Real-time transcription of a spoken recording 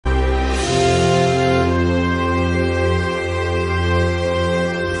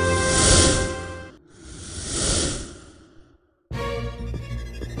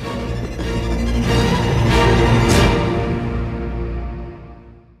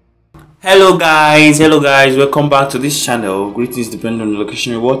Hello guys, welcome back to this channel. Greetings depending on the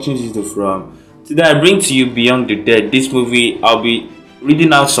location you're watching this video from. Today I bring to you Beyond the Dead. This movie, I'll be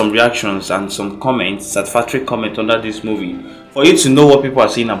reading out some reactions and some comments, satisfactory comments under this movie for you to know what people are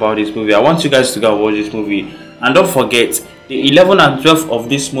saying about this movie. I want you guys to go and watch this movie, and don't forget the 11 and 12 of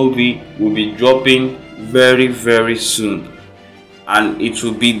this movie will be dropping very soon, and it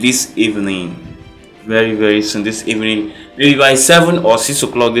will be this evening. Very soon this evening, maybe by 7 or 6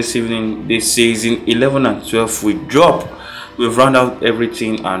 o'clock this evening. The season 11 and 12 will drop. We've run out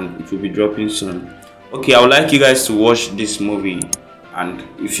everything and it will be dropping soon. Okay, I would like you guys to watch this movie, and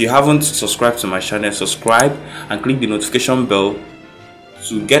if you haven't subscribed to my channel, subscribe and click the notification bell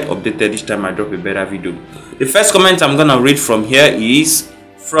to get updated each time I drop a better video. The first comment I'm gonna read from here is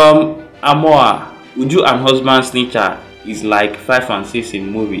from Amoa. Uju and husband snitcher is like 5 and 6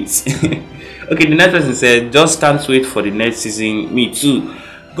 in movies. Okay, the next person said, just can't wait for the next season. Me too.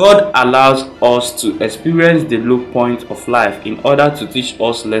 God allows us to experience the low point of life in order to teach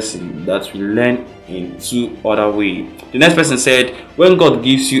us lessons that we learn in 2 other ways. The next person said, when God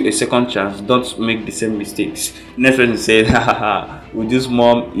gives you a second chance, don't make the same mistakes. The next person said, haha, Uju's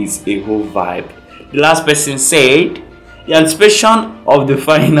mom is a whole vibe. The last person said, the anticipation of the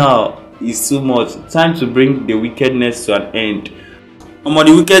final is too much. Time to bring the wickedness to an end.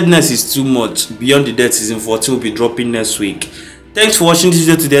 The wickedness is too much. Beyond the Dead season 14 will be dropping next week. Thanks for watching this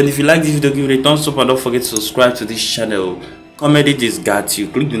video today, and if you like this video, give it a thumbs up and don't forget to subscribe to this channel. Comedy just got you.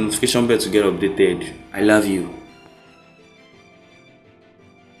 Click the notification bell to get updated. I love you.